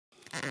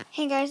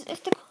Hey guys,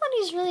 if the quality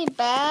is really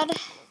bad,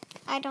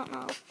 I don't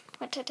know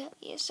what to tell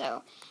you,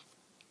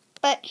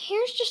 but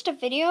here's just a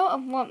video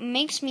of what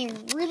makes me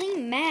really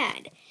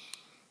mad.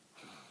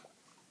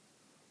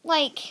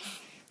 Like,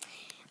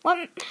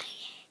 I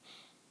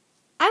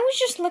was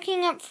just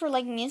looking up for,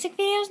 music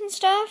videos and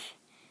stuff,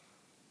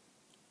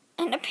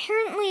 and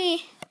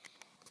apparently,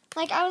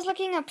 I was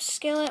looking up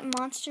Skillet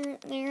Monster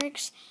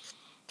lyrics,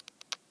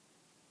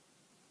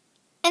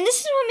 and this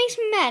is what makes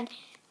me mad.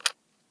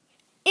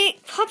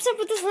 It pops up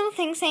with this little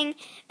thing saying,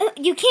 oh,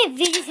 you can't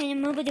view this on a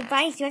mobile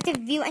device, you have to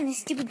view it on a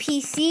stupid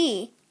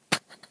PC.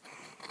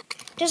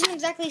 It doesn't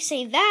exactly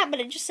say that, but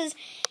it just says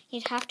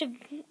you'd have to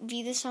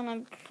view this on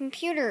a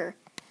computer.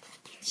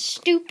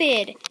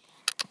 Stupid.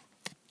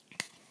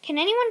 Can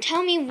anyone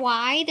tell me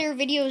why their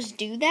videos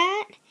do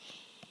that?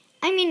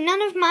 I mean,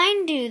 none of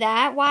mine do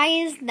that. Why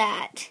is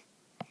that?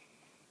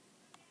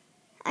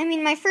 I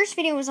mean, my first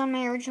video was on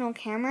my original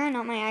camera,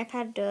 not my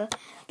iPad, duh.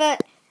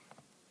 But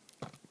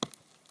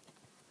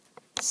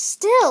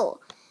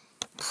still,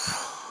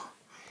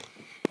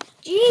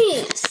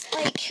 jeez,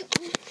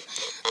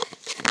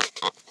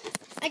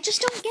 I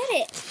just don't get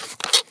it.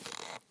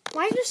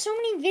 Why do so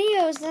many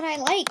videos that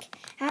I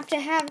have to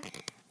have,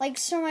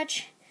 so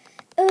much,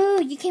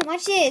 oh, you can't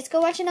watch this, go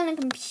watch it on a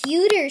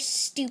computer,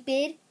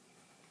 stupid.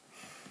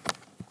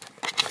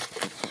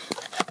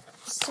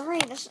 Sorry,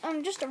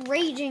 I'm just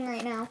raging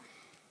right now.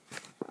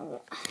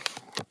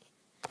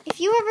 If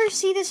you ever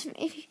see this,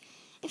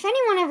 if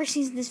anyone ever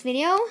sees this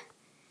video,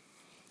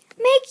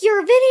 make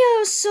your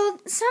videos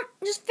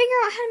just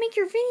figure out how to make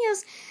your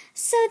videos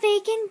so they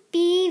can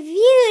be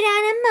viewed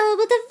on a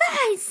mobile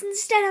device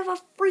instead of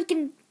a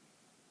freaking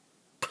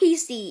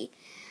PC.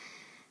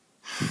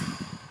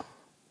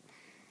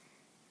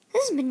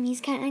 This has been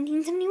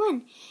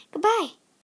MeScat1971. Goodbye.